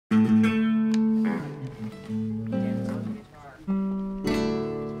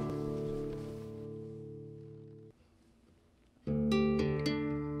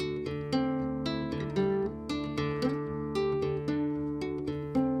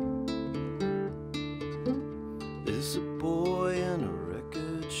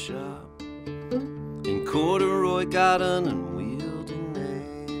corduroy got an unwieldy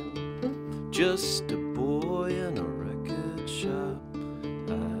name, just a boy in a record shop.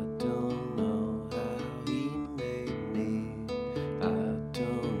 I don't know how he made me. I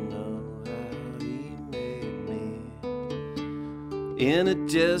don't know how he made me. In a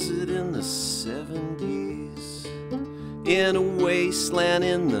desert in the 70s, in a wasteland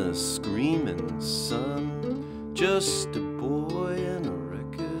in the screaming sun, just a boy in a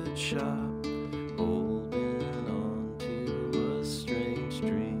record shop, holding on to a strange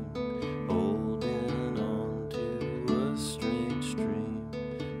dream, holding on to a strange dream,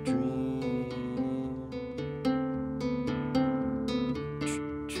 dream,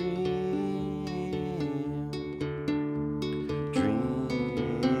 dream, dream.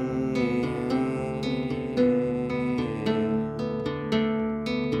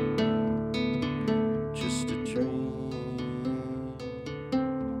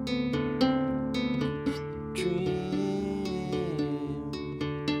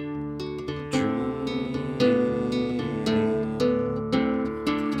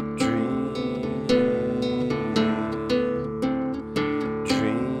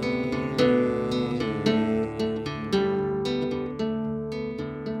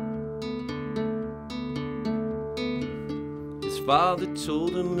 Father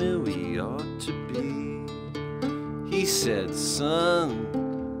told him who he ought to be. He said,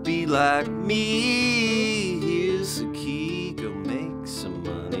 son, be like me. Here's the key, go make some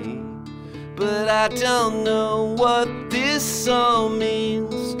money. But I don't know what this all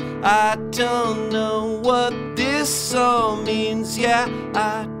means. I don't know what this all means. Yeah,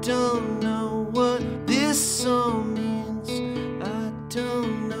 I don't know what this all means. I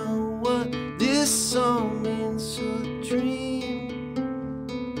don't know what this all means. So dream.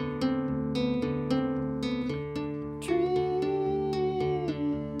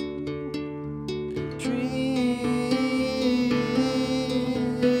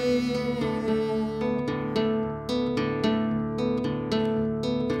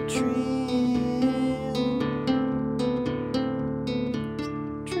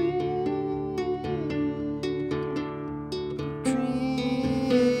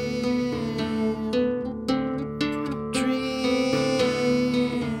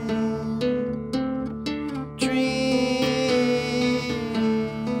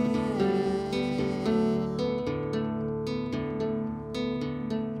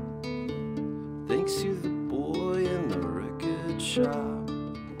 Thanks to the boy in the record shop,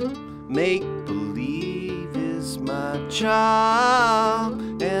 make believe is my job,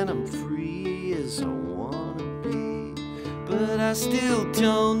 and I'm free as I wanna be. But I still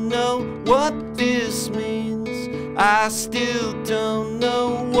don't know what this means. I still don't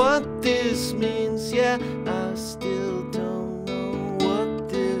know what this means. Yeah, I still don't know what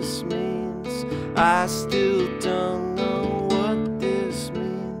this means. I still don't know what this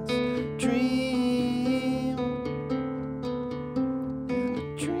means. Dream and a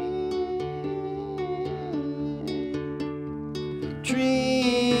dream, dream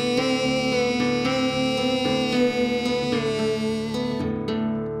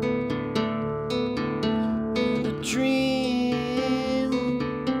and a dream,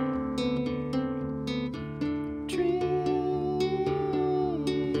 dream.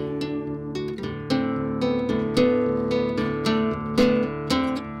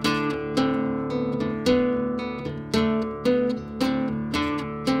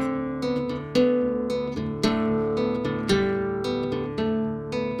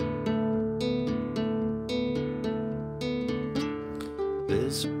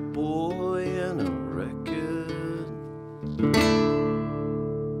 There's a boy and a record.